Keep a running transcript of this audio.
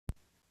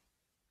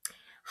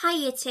Hi,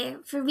 you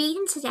two. For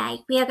reading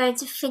today, we are going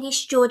to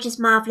finish George's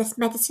Marvellous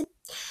Medicine.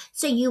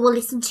 So you will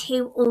listen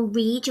to or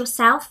read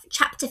yourself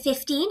Chapter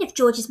 15 of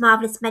George's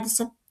Marvellous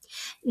Medicine.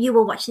 You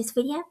will watch this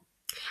video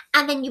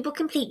and then you will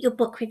complete your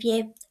book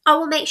review. I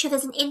will make sure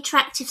there's an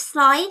interactive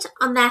slide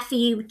on there for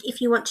you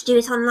if you want to do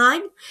it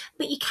online,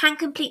 but you can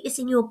complete this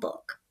in your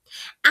book.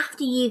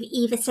 After you've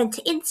either sent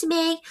it in to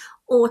me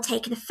or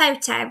taken a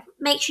photo,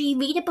 make sure you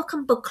read a book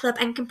on book club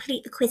and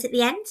complete the quiz at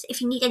the end.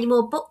 If you need any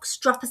more books,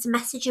 drop us a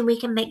message and we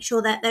can make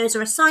sure that those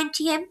are assigned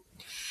to you.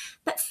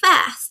 But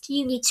first,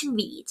 you need to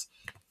read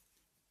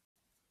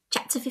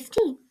chapter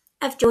 15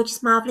 of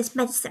George's Marvellous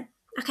Medicine.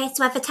 Okay,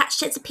 so I've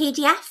attached it as a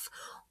PDF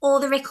or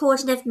the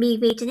recording of me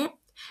reading it.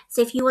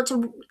 So if you want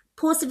to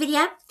pause the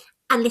video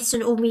and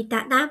listen or read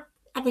that now,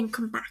 and then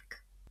come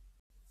back.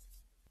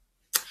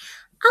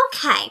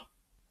 Okay,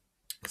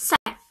 so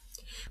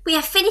we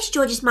have finished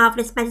George's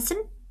Marvellous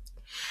Medicine,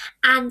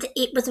 and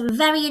it was a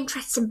very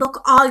interesting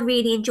book. I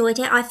really enjoyed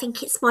it. I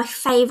think it's my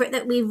favourite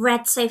that we've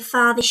read so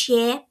far this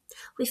year,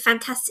 with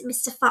Fantastic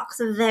Mr. Fox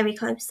a very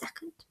close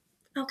second.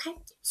 Okay,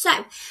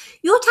 so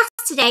your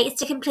task today is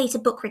to complete a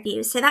book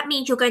review. So that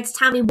means you're going to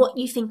tell me what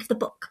you think of the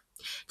book.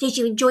 Did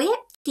you enjoy it?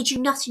 Did you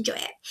not enjoy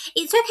it?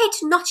 It's okay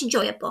to not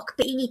enjoy a book,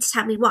 but you need to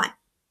tell me why.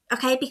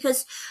 Okay,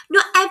 because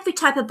not every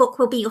type of book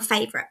will be your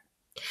favourite.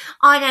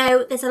 I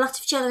know there's a lot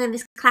of children in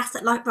this class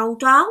that like Roald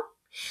Dahl,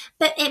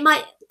 but there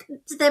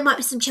might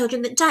be some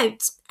children that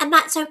don't, and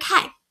that's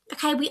okay.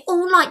 Okay, we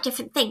all like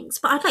different things,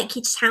 but I'd like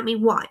you to tell me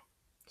why.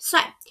 So,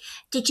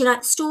 did you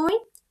like the story?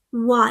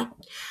 Why?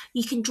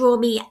 You can draw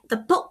me the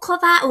book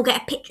cover or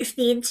get a picture of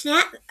the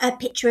internet, a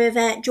picture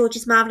of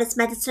George's Marvellous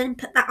Medicine, and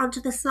put that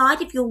onto the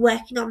slide if you're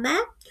working on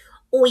there,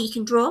 or you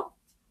can draw.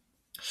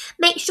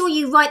 Make sure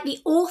you write the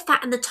author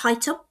and the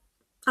title,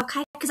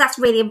 okay, because that's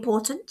really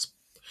important.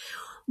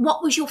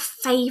 What was your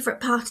favourite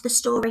part of the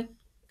story?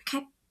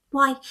 Okay,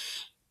 why?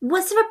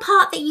 Was there a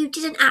part that you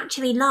didn't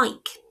actually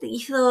like, that you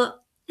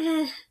thought,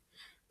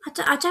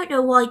 I don't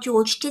know why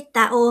George did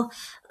that, or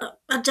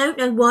I don't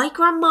know why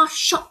Grandma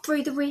shot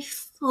through the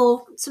roof,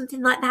 or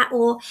something like that,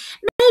 or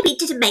maybe it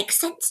didn't make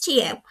sense to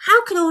you.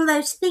 How can all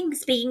those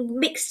things be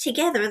mixed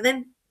together and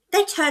then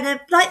they turn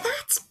out like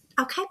that?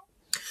 Okay.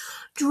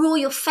 Draw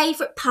your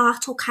favourite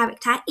part or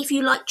character. If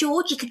you like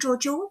George, you can draw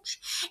George.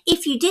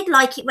 If you did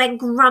like it when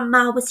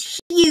Grandma was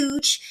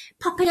huge,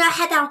 popping her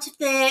head out of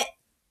the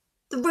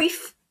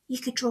roof, you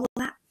could draw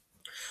that.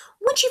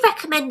 Would you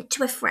recommend it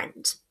to a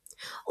friend?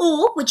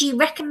 Or would you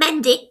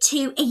recommend it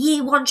to a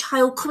year one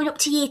child coming up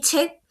to year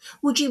two?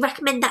 Would you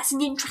recommend that's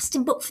an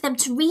interesting book for them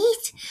to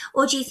read?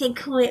 Or do you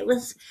think, it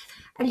was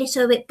a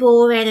little bit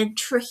boring and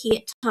tricky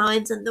at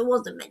times and there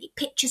wasn't many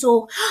pictures,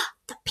 or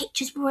the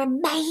pictures were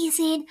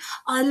amazing,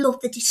 I love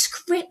the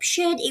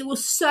description, it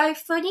was so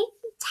funny?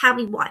 Tell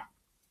me why.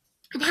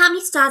 And how many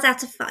stars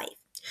out of 5?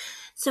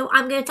 So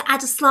I'm going to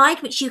add a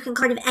slide which you can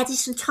kind of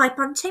edit and type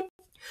onto.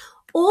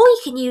 Or you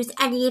can use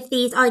any of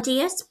these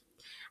ideas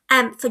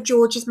for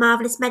George's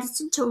Marvellous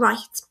Medicine to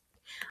write.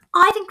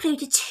 I've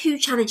included 2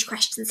 challenge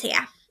questions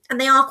here, and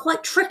they are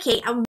quite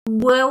tricky and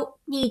will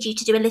need you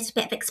to do a little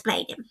bit of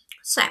explaining.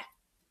 So,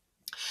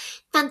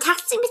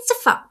 Fantastic Mr.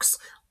 Fox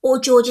or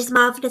George's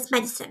Marvellous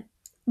Medicine?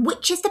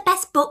 Which is the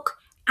best book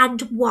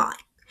and why?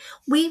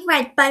 We've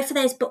read both of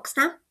those books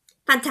now,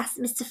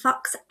 Fantastic Mr.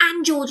 Fox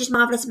and George's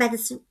Marvellous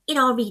Medicine, in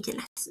our reading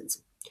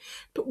lessons.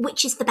 But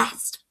which is the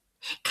best?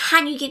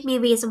 Can you give me a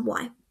reason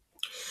why?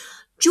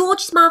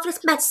 George's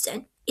Marvellous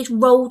Medicine is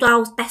Roald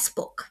Dahl's best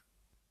book.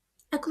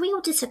 Agree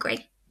or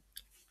disagree?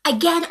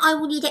 Again, I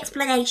will need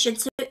explanation,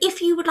 so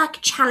if you would like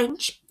a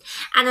challenge,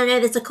 and I know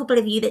there's a couple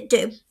of you that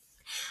do,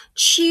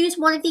 choose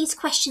one of these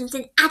questions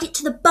and add it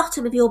to the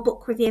bottom of your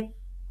book review.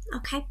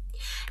 Okay?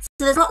 So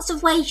there's lots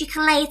of ways you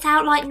can lay it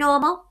out like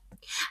normal.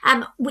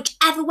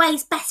 Whichever way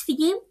is best for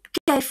you,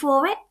 go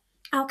for it.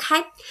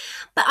 Okay?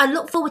 But I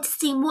look forward to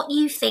seeing what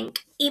you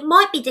think. It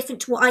might be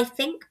different to what I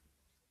think.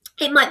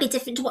 It might be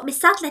different to what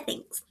Miss Sadler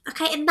thinks.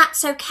 Okay? And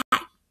that's okay.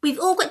 We've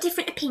all got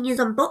different opinions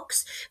on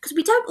books because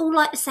we don't all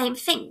like the same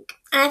thing.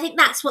 And I think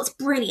that's what's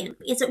brilliant,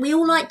 is that we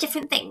all like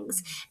different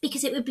things,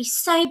 because it would be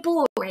so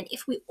boring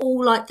if we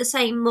all liked the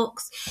same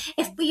books,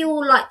 if we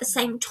all liked the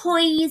same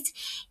toys,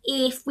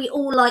 if we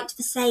all liked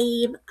the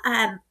same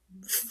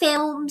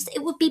films.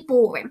 It would be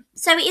boring.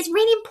 So it is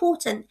really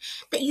important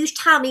that you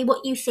tell me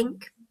what you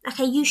think.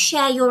 Okay, you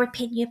share your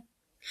opinion.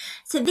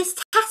 So this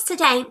task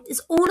today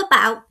is all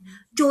about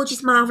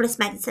George's Marvellous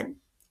Medicine.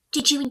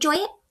 Did you enjoy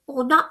it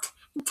or not?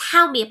 And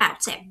tell me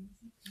about it.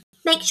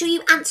 Make sure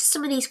you answer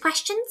some of these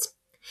questions,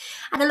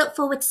 and I look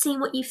forward to seeing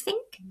what you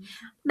think.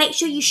 Make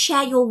sure you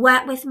share your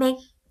work with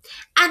me,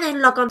 and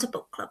then log on to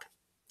book club.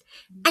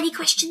 Any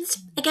questions?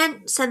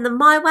 Again, send them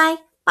my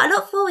way, but I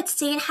look forward to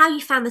seeing how you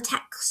found the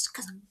text,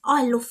 because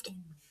I loved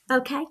it.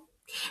 Okay?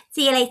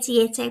 See you later,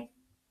 year 2.